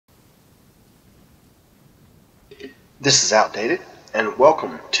This is Outdated, and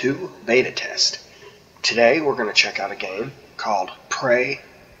welcome to Beta Test. Today we're going to check out a game called Praey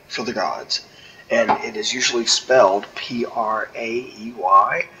for the Gods, and it is usually spelled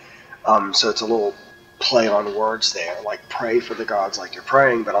P-R-A-E-Y, so it's a little play on words there, like pray for the gods like you're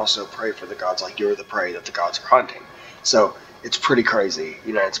praying, but also pray for the gods like you're the prey that the gods are hunting. So it's pretty crazy,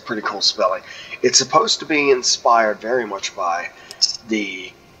 it's pretty cool spelling. It's supposed to be inspired very much by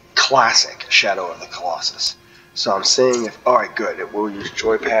the classic Shadow of the Colossus. So I'm seeing if, alright good, it will use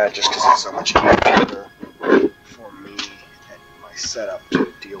joypad just because it's so much easier for me at my setup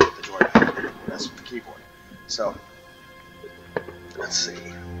to deal with the joypad and mess with the keyboard. So, let's see.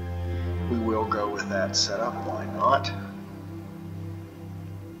 We will go with that setup, why not?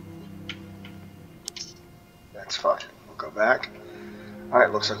 That's fine. We'll go back.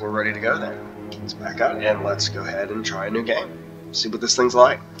 Alright, looks like we're ready to go then. Let's back up and let's go ahead and try a new game. See what this thing's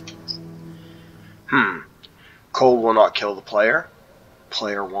like. Cold will not kill the player.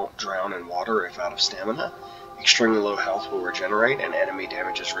 Player won't drown in water if out of stamina. Extremely low health will regenerate and enemy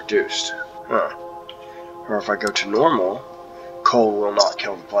damage is reduced. Or if I go to normal, cold will not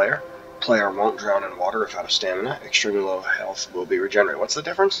kill the player. Player won't drown in water if out of stamina. Extremely low health will be regenerated. What's the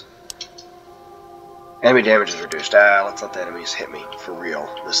difference? Enemy damage is reduced. Let's let the enemies hit me for real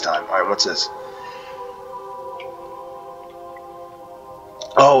this time. Alright, what's this?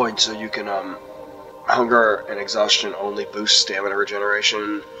 Oh, and so you can, hunger and exhaustion only boosts stamina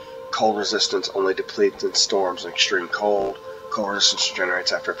regeneration. Cold resistance only depletes in storms and extreme cold. Cold resistance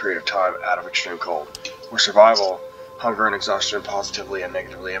regenerates after a period of time out of extreme cold. Or survival, hunger and exhaustion positively and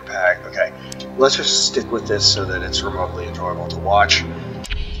negatively impact. Okay, let's just stick with this so that it's remotely enjoyable to watch.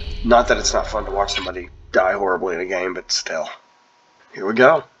 Not that it's not fun to watch somebody die horribly in a game, but still. Here we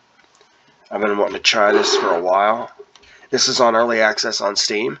go. I've been wanting to try this for a while. This is on early access on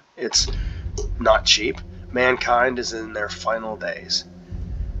Steam. It's not cheap. Mankind is in their final days.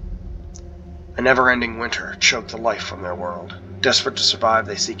 A never-ending winter choked the life from their world. Desperate to survive,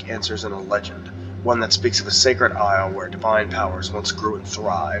 they seek answers in a legend, one that speaks of a sacred isle where divine powers once grew and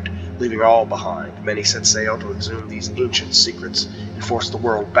thrived, leaving all behind. Many set sail to exhume these ancient secrets and force the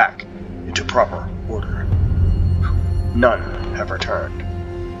world back into proper order. None have returned.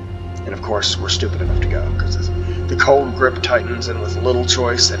 And of course, we're stupid enough to go, because the cold grip tightens, and with little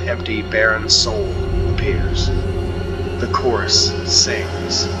choice, an empty, barren soul appears. The chorus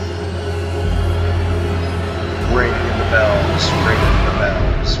sings. Ring the bells, ring the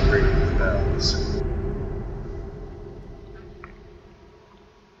bells, ring the bells.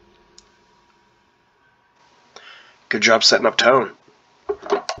 Good job setting up tone.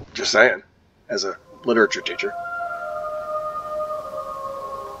 Just saying, as a literature teacher.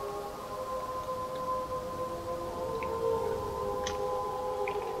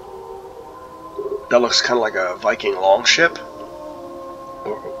 That looks kind of like a Viking longship,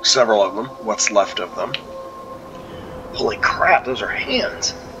 or several of them, what's left of them. Holy crap, those are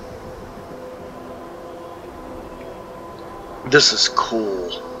hands. This is cool,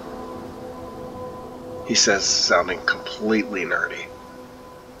 he says, sounding completely nerdy.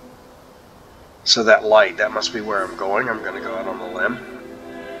 So that light, that must be where I'm going. I'm going to go out on the limb.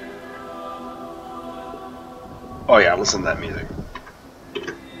 Oh yeah, listen to that music.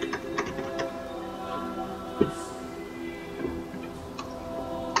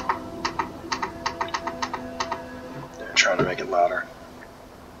 Trying to make it louder.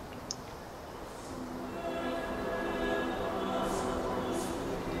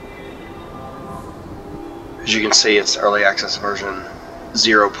 As you can see, it's early access version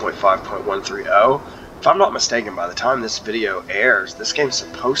 0.5.130. If I'm not mistaken, by the time this video airs, this game's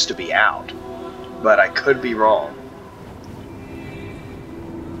supposed to be out, but I could be wrong.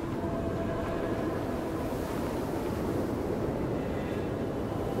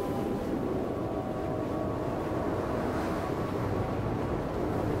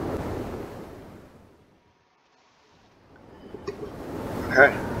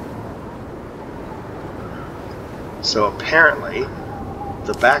 Okay. So apparently,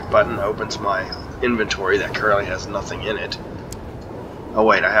 the back button opens my inventory that currently has nothing in it. Oh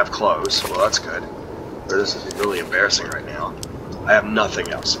wait, I have clothes. Well, that's good. Or this is really embarrassing right now. I have nothing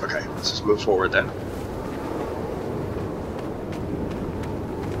else. Okay, let's just move forward then.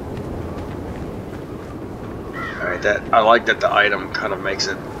 Alright, I like that the item kind of makes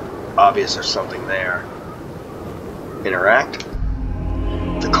it obvious there's something there. Interact.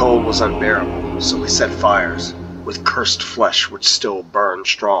 The cold was unbearable, so we set fires, with cursed flesh which still burned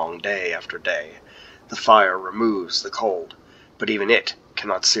strong day after day. The fire removes the cold, but even it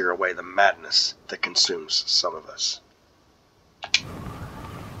cannot sear away the madness that consumes some of us.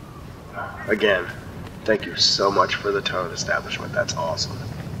 Again, Thank you so much for the tone establishment. That's awesome.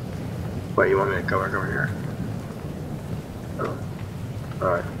 Wait, you want me to go back over here? Oh.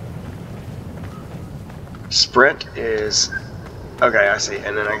 Alright. Sprint is... Okay, I see.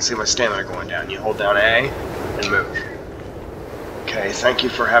 And then I can see my stamina going down. You hold down A and move. Okay, thank you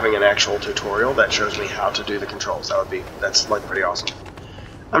for having an actual tutorial that shows me how to do the controls. That's like pretty awesome.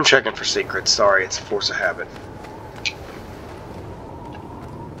 I'm checking for secrets. Sorry, it's a force of habit.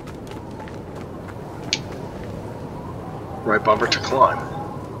 Right bumper to climb.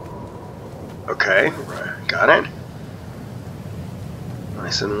 Okay, right, got it.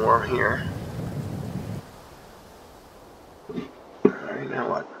 Nice and warm here. Alright, now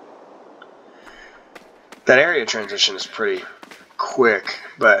what? That area transition is pretty quick,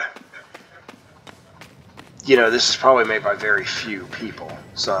 but you know, this is probably made by very few people.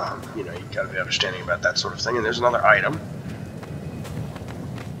 So, you know, you gotta be understanding about that sort of thing. And there's another item.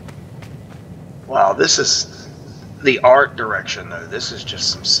 Wow, this is the art direction, though. This is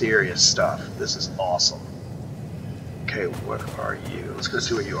just some serious stuff. This is awesome. Okay, what are you? Let's go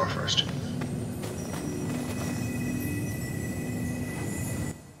see what you are first.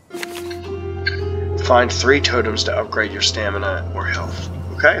 Find 3 totems to upgrade your stamina or health.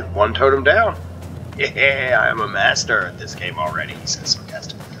 Okay, 1 totem down. Yeah, I am a master at this game already, he says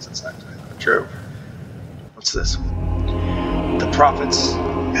sarcastically, because it's not true. What's this? The prophets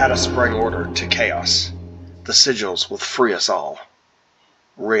had a spring order to chaos. The sigils will free us all.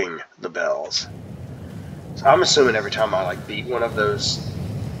 Ring the bells. So I'm assuming every time I like beat one of those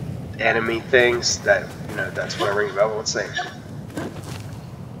enemy things that, you know, that's when I ring the bell. Let's see.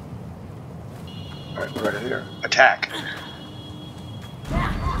 Alright, right here. Attack.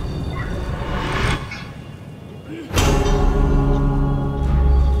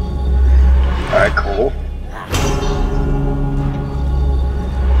 Alright, cool.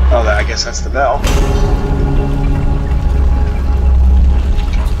 Oh, I guess that's the bell.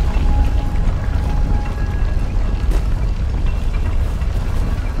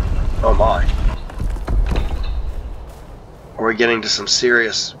 Oh my. Are we getting to some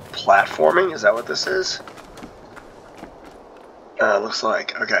serious platforming? Is that what this is? Looks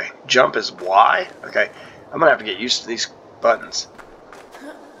like. Okay. Jump is Y? Okay. I'm gonna have to get used to these buttons.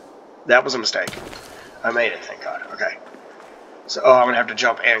 That was a mistake. I made it, thank God. Okay. So, oh, I'm gonna have to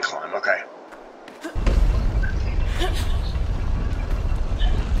jump and climb. Okay.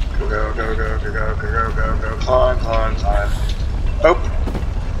 Go, go, go, go, go, go, go, go, climb, climb, climb. Oh!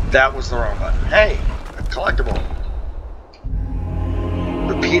 That was the wrong button. Hey! A collectible.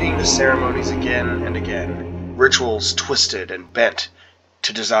 Repeating the ceremonies again and again. Rituals twisted and bent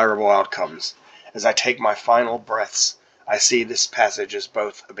to desirable outcomes. As I take my final breaths, I see this passage as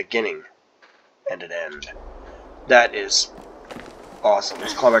both a beginning and an end. That is awesome.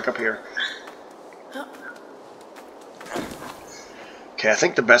 Let's climb back up here. Okay, I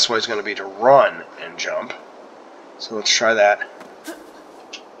think the best way is going to be to run and jump. So let's try that.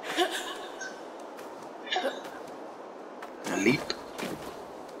 Leap.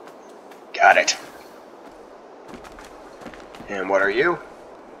 Got it. And what are you?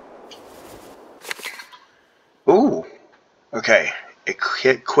 Ooh. Okay.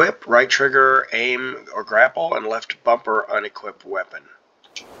 Equip, right trigger, aim, or grapple, and left bumper unequipped weapon.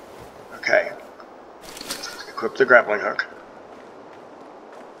 Okay. Equip the grappling hook.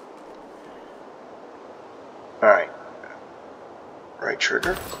 Alright. Right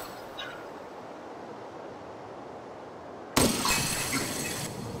trigger.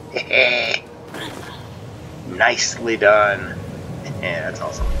 Nicely done. Yeah, that's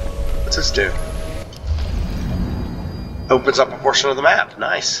awesome. What's this do? Opens up a portion of the map.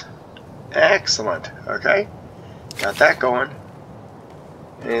 Nice. Excellent. Okay. Got that going.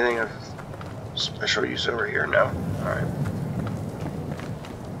 Anything of special use over here? No? Alright.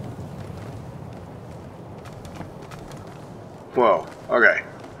 Whoa. Okay.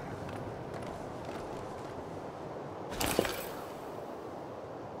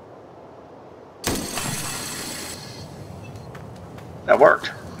 That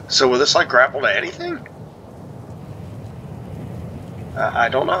worked. So will this like grapple to anything? I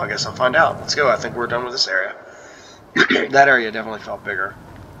don't know. I guess I'll find out. Let's go. I think we're done with this area. That area definitely felt bigger.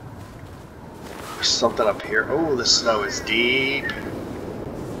 There's something up here. Oh, the snow is deep.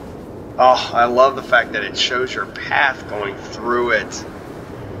 Oh, I love the fact that it shows your path going through it.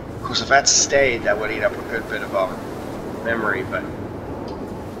 Of course, if that stayed, that would eat up a good bit of memory, but...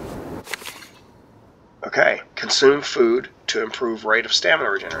 Okay. Consume food to improve rate of stamina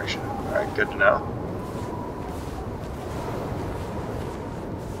regeneration. Alright, good to know.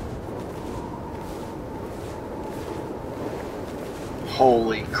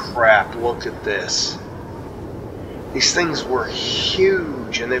 Holy crap, look at this. These things were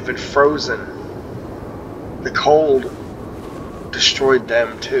huge, and they've been frozen. The cold destroyed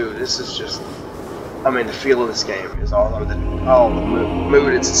them too. This is just, I mean, the feel of this game is all over the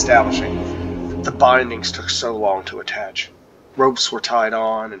mood it's establishing. The bindings took so long to attach. Ropes were tied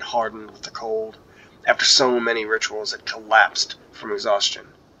on and hardened with the cold after so many rituals had collapsed from exhaustion,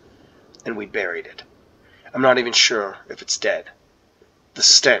 and we buried it. I'm not even sure if it's dead. The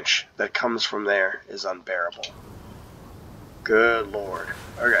stench that comes from there is unbearable. Good Lord.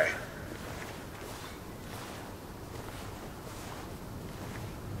 Okay.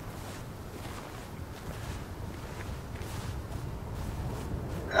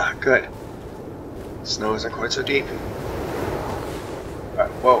 Ah, good. Snow isn't quite so deep.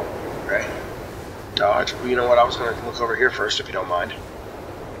 Whoa. Okay. Dodge. Well, you know what? I was going to look over here first, if you don't mind.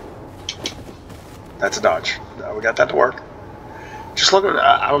 That's a dodge. We got that to work. Just looking,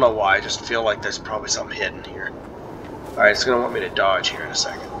 I don't know why, I just feel like there's probably something hidden here. Alright, it's going to want me to dodge here in a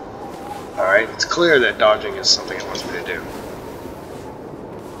second. Alright, it's clear that dodging is something it wants me to do.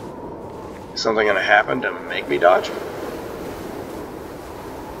 Something going to happen to make me dodge?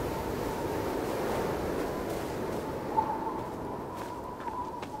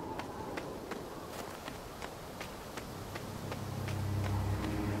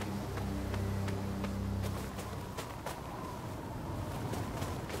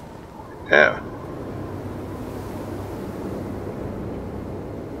 Yeah.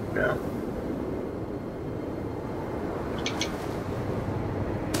 No.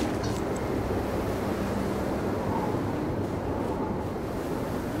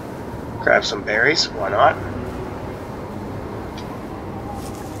 Grab some berries, why not?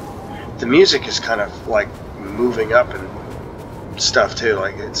 The music is kind of like moving up and stuff too,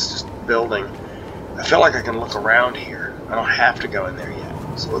 like it's just building. I feel like I can look around here. I don't have to go in there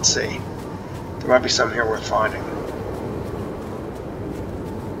yet, so let's see. There might be some here worth finding.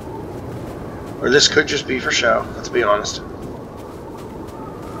 Or this could just be for show, let's be honest.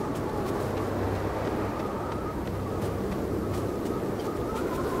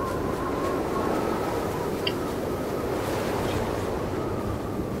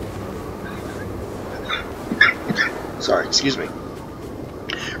 Sorry, excuse me.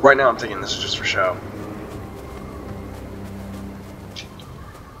 Right now I'm thinking this is just for show.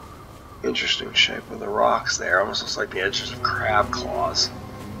 Interesting shape of the rocks there. Almost looks like the edges of crab claws.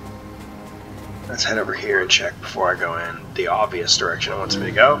 Let's head over here and check before I go in the obvious direction it wants me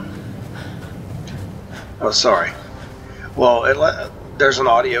to go. Oh, sorry. Well, there's an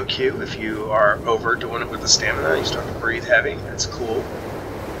audio cue if you are overdoing it with the stamina. You start to breathe heavy. That's cool.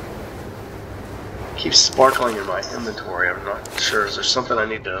 It keeps sparkling in my inventory. I'm not sure. Is there something I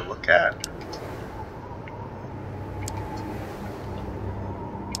need to look at?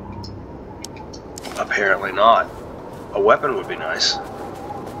 Apparently not. A weapon would be nice.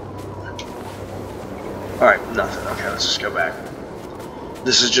 Alright, nothing. Okay, let's just go back.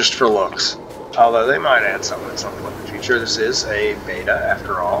 This is just for looks. Although they might add something at some point in the future. This is a beta,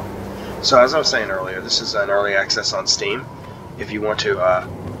 after all. So as I was saying earlier, this is an early access on Steam. If you want to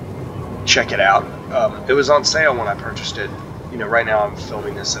check it out. It was on sale when I purchased it. You know, right now I'm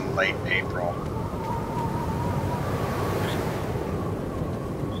filming this in late April.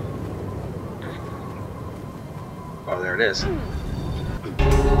 Oh, there it is.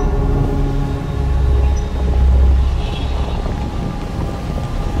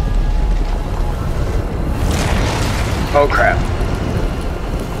 Oh, crap.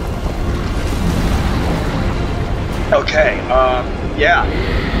 Okay, yeah.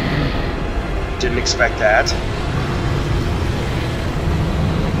 Didn't expect that.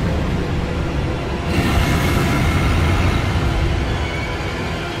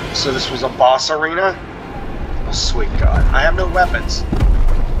 So this was a boss arena? Oh, sweet God. I have no weapons.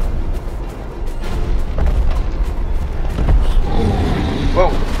 Whoa.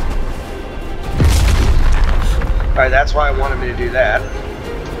 Alright, that's why I wanted me to do that.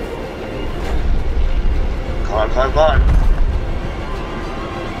 Climb, climb, climb.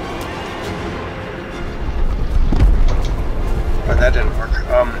 Oh, that didn't work.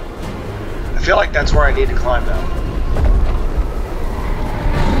 I feel like that's where I need to climb now.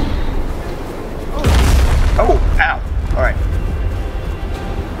 Oh, ow. Alright.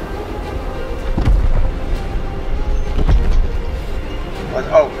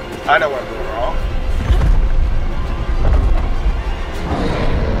 Oh, I know what I'm doing wrong.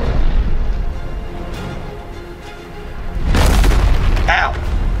 Ow.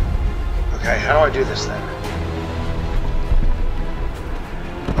 Okay, how do I do this then?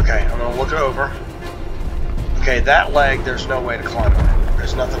 Okay, I'm gonna look it over. Okay, that leg, there's no way to climb on it.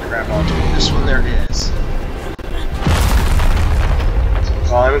 There's nothing to grab onto. This one there is.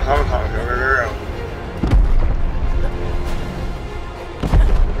 Climbing, climbing, climbing. Go, go, go, go.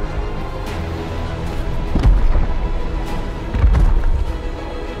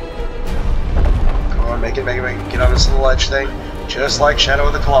 Come on, make it, make it, make it. Get on this little ledge thing. Just like Shadow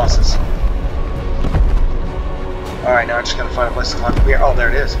of the Colossus. Alright, now I just gotta find a place to climb from here. Oh, there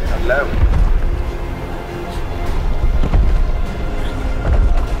it is. Hello.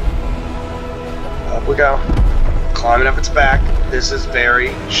 Up we go. Climbing up its back. This is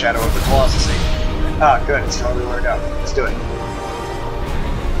very Shadow of the Colossus. Ah, good. It's telling me where to go. Let's do it.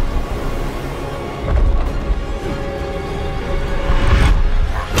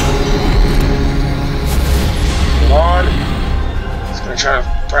 Come on. It's gonna try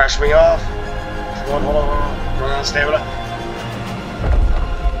to thrash me off. Come on, hold on, hold on. Run out of stamina.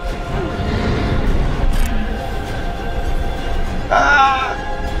 Ah!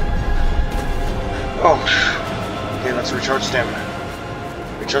 Oh. Okay, let's recharge stamina.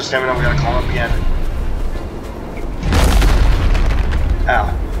 Recharge stamina, we gotta climb up again. Ow.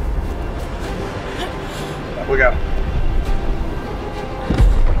 Up we go.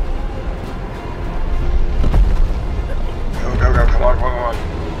 Go, go, go, come on, come on, come on.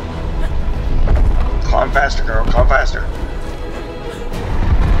 Climb faster, girl, climb faster.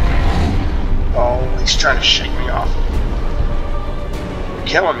 Oh, he's trying to shake me off. You're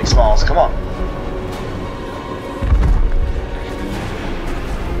killing me, Smalls, come on.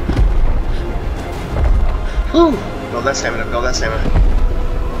 Whew. Build that stamina, build that stamina.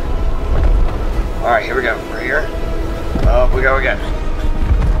 Alright, here we go. We're here. Up we go again.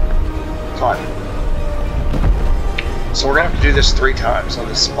 Climb. So we're going to have to do this 3 times on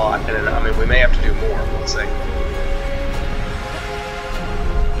this spot, and then, I mean, we may have to do more, let's see.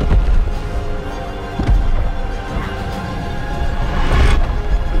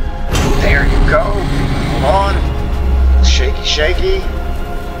 There you go. Hold on. Shaky, shaky.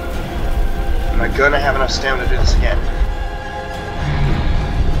 Am I going to have enough stamina to do this again?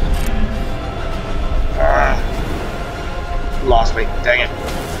 Lost me. Dang it.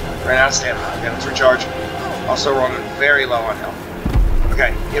 Ran out of stamina. Okay, let's recharge. Also running very low on health.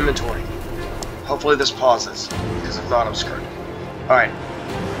 Okay, inventory. Hopefully this pauses, because if not, I'm screwed. Alright.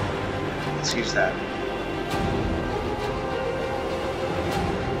 Let's use that.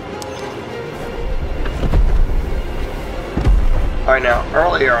 Alright, now,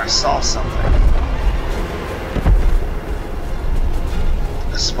 earlier I saw something.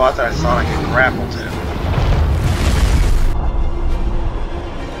 A spot that I thought I could grapple to.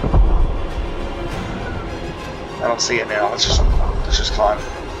 I don't see it now. Let's just climb.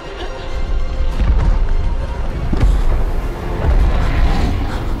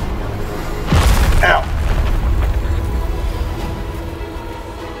 Ow!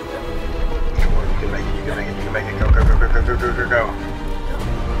 Come on, you can make it, you can make it, you can make it. Go, go, go, go, go, go, go, go, go.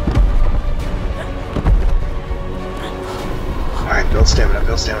 Alright, build stamina,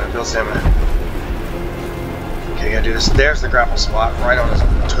 build stamina, build stamina. Okay, gotta do this. There's the grapple spot, right on his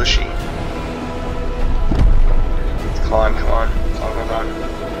tushy. Climb, come on, climb, climb, climb.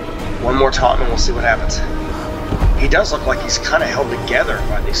 One more time and we'll see what happens. He does look like he's kind of held together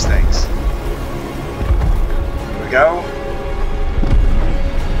by these things. Here we go.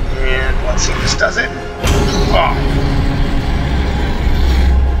 And let's see if this does it. Oh.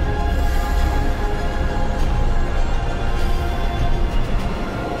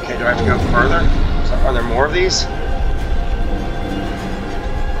 Okay, do I have to go further? Are there more of these?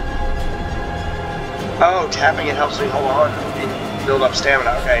 Oh, tapping it helps me hold on and build up stamina.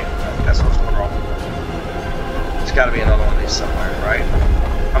 Okay, that's what's going wrong. There's got to be another one of these somewhere, right?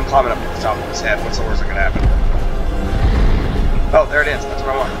 I'm climbing up to the top of his head. What's the worst that could happen? Oh, there it is. That's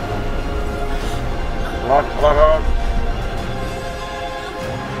what I want. Hold on, hold on, hold on.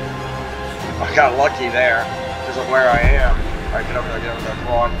 I got lucky there because of where I am. All right, get over there, get over there.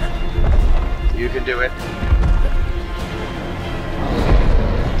 Come on. You can do it.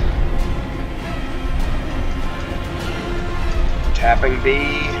 Tapping B.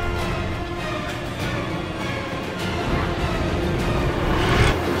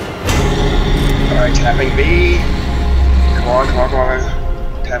 Alright, tapping B. Come on, come on, come on.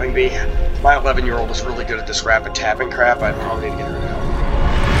 Tapping B. My 11-year-old is really good at this rapid tapping crap. I probably need to get rid of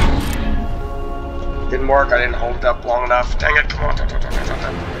it. Didn't work. I didn't hold it up long enough. Dang it, come on.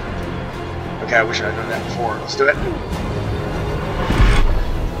 Okay, I wish I had done that before. Let's do it.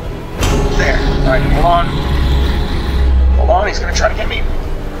 There. Alright, hold on. Hold on, he's gonna try to get me.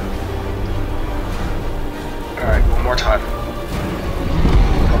 Alright, one more time.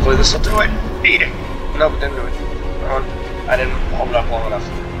 Hopefully this will do it. Eat it. Nope, it didn't do it. Come on. I didn't hold it up long enough.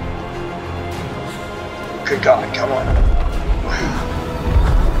 Good God, come on.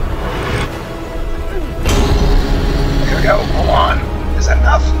 we go. Hold on. Is that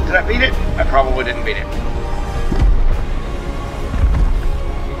enough? Did I beat it? I probably didn't beat it.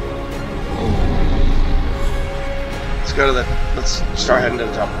 Let's go to the... Let's start heading to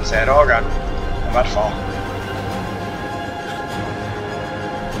the top of his head. Oh god. I'm about to fall.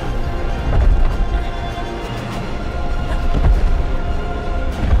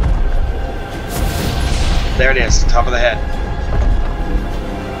 There it is. Top of the head.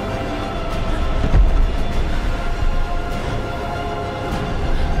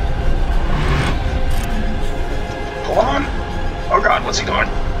 Hold on. Oh god, what's he doing?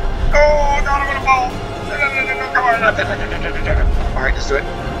 Oh god, I'm gonna fall. Come on. Alright, let's do it.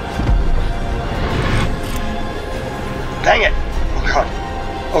 Dang it. Oh god.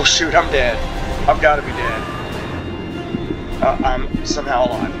 Oh shoot, I'm dead. I've got to be dead. I'm somehow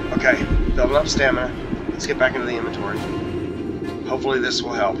alive. Okay, building up stamina. Let's get back into the inventory. Hopefully this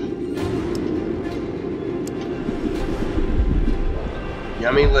will help.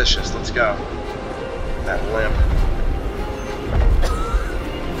 Yummy-licious. Let's go. That limp.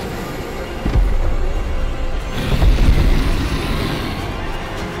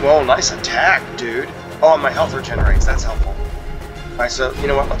 Whoa, nice attack, dude. Oh, and my health regenerates. That's helpful. Alright, so, you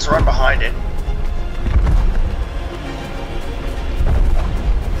know what? Let's run behind it.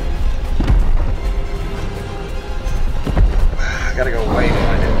 I gotta go way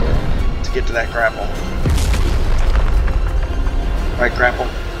behind it to get to that grapple. Alright, grapple.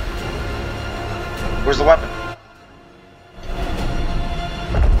 Where's the weapon?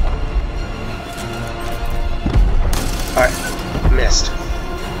 Alright, missed.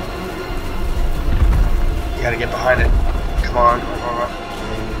 You gotta get behind it. Come on.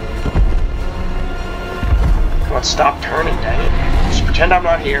 Come on, stop turning, dang it. Just pretend I'm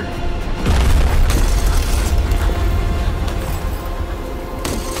not here.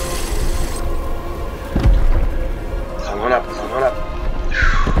 Come on up, come on up.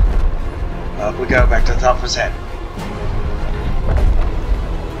 Up we go, back to the top of his head.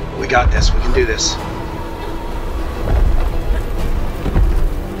 We got this, we can do this.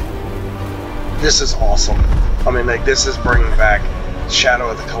 This is awesome. I mean, like, this is bringing back Shadow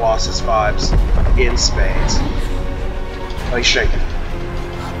of the Colossus vibes in spades. Oh, he's shaking.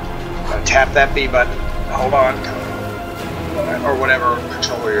 Gotta tap that B button. Hold on. Or whatever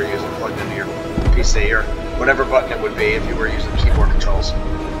controller you're using plugged into your PC, or whatever button it would be if you were using keyboard controls.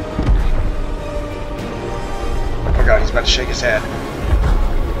 Oh my god, he's about to shake his head.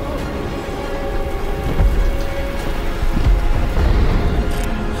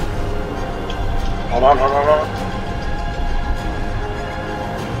 Hold on, hold on, hold on.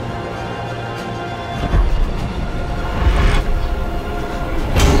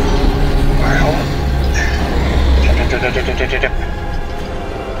 Alright, hold on.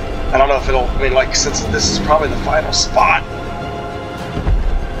 I don't know if it'll, I mean, like, since this is probably the final spot,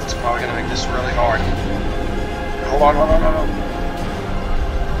 it's probably going to make this really hard. Hold on, hold on, hold on.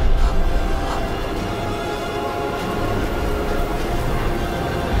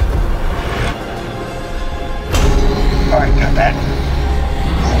 Alright, got that.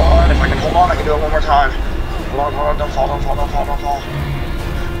 Hold on, if I can hold on, I can do it one more time. Hold on, don't fall, don't fall, don't fall, don't fall.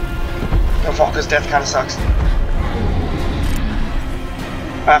 Don't fall, because death kind of sucks.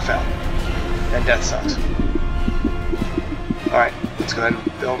 I fell. And death sucks. Alright, let's go ahead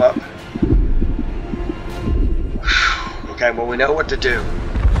and build up. Okay, well, we know what to do.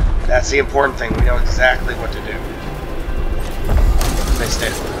 That's the important thing. We know exactly what to do. They stay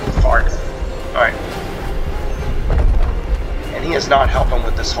far. Alright. And he is not helping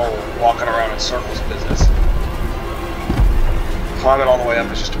with this whole walking around in circles business. Climbing all the way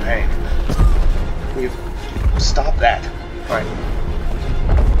up is just a pain. We've stopped that. Alright.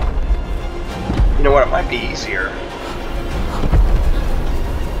 You know what? It might be easier.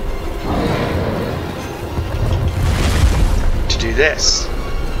 To do this.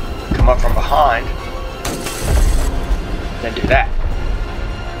 Come up from behind. Then do that.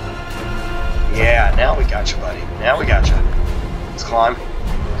 Yeah, now we got you, buddy. Now we got you. Let's climb.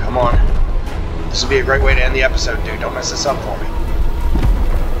 Come on. This would be a great way to end the episode, dude. Don't mess this up for me.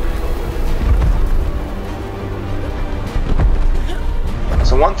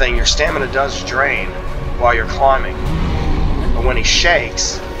 So one thing, your stamina does drain while you're climbing. But when he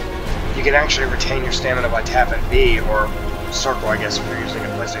shakes, you can actually retain your stamina by tapping B or circle, I guess, if you're using a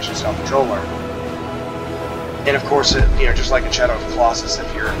PlayStation style controller. And of course, you know, just like in Shadow of the Colossus,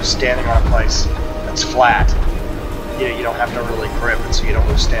 if you're standing on a place that's flat, you know, you don't have to really grip it, so you don't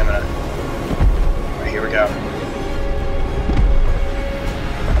lose stamina. Alright, here we go.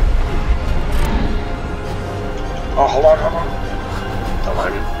 Oh, hold on, hold on. Don't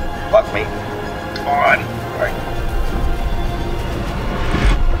let him buck me. Come on. Alright.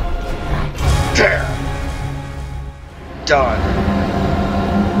 There! Done.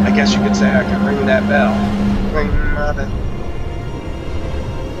 I guess you could say I can ring that bell. Ring my bell.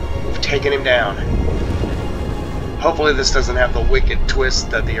 We've taken him down. Hopefully this doesn't have the wicked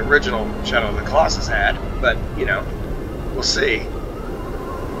twist that the original Shadow of the Colossus had, but, you know, we'll see.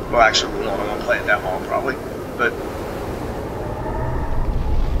 Well, actually, we won't play it that long, probably, but...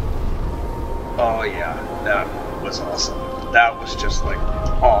 Oh, yeah, that was awesome. That was just, like,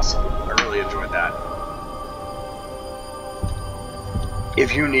 awesome. I really enjoyed that.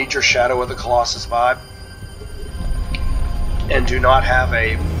 If you need your Shadow of the Colossus vibe, and do not have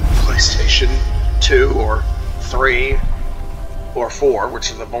a PlayStation 2 or 3 or 4,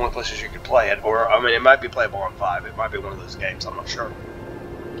 which are the only places you can play it, or, I mean, it might be playable on 5, it might be one of those games, I'm not sure.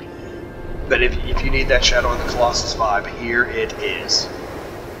 But if you need that Shadow of the Colossus vibe, here it is.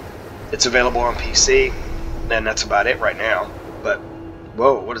 It's available on PC, and that's about it right now, but,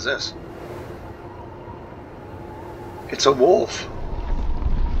 whoa, what is this? It's a wolf.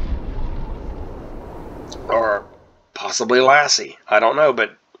 Or possibly Lassie, I don't know,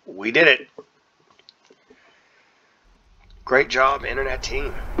 but we did it. Great job, Internet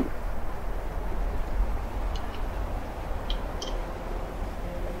team.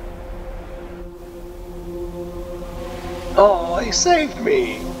 Oh, he saved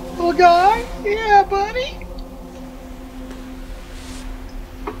me. Little guy? Yeah, buddy.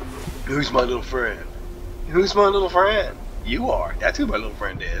 Who's my little friend? Who's my little friend? You are. That's who my little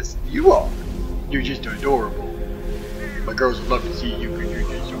friend is. You are. You're just adorable. My girls would love to see you because you're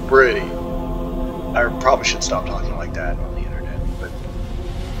just so pretty. I probably should stop talking like that on the internet, but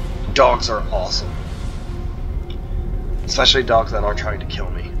dogs are awesome. Especially dogs that aren't trying to kill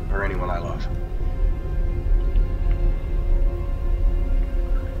me or anyone I love.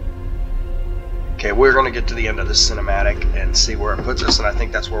 Okay, we're going to get to the end of this cinematic and see where it puts us, and I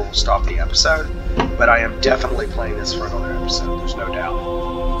think that's where we'll stop the episode. But I am definitely playing this for another episode, there's no doubt.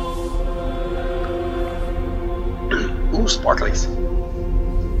 Ooh, sparklies.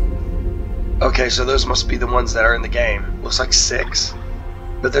 Okay, so those must be the ones that are in the game. Looks like 6.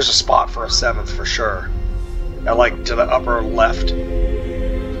 But there's a spot for a 7th for sure. I like to the upper left.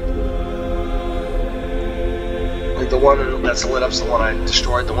 Like the one that's lit up's the one I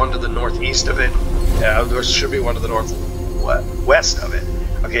destroyed. The one to the northeast of it. Yeah, there should be one to the northwest of it.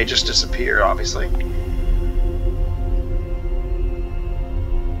 Okay, it just disappeared, obviously.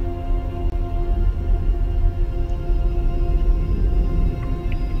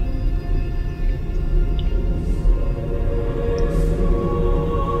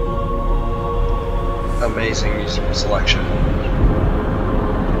 Amazing musical selection.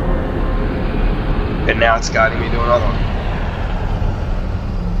 And now it's guiding me to another one.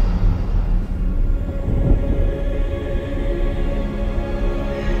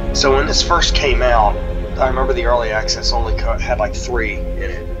 So when this first came out, I remember the early access only had like 3 in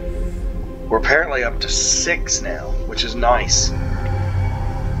it. We're apparently up to 6 now, which is nice.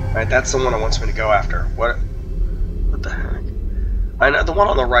 Right, that's the one it wants me to go after. What the heck? I know the one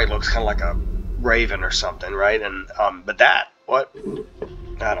on the right looks kind of like a raven or something, right? And but that, what?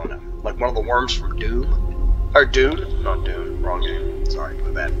 I don't know. Like one of the worms from Doom? Or Dune? Not Dune. Wrong game. Sorry, my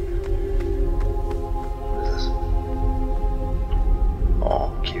bad. What is this?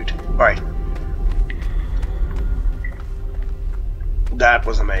 Oh, cute. Alright. That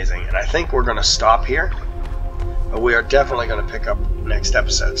was amazing. And I think we're going to stop here. But we are definitely going to pick up next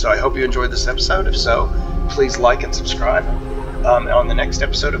episode. So I hope you enjoyed this episode. If so, please like and subscribe. On the next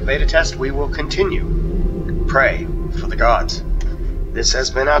episode of Beta Test, we will continue. Pray for the gods. This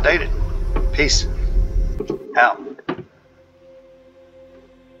has been Outdated. Peace. Out.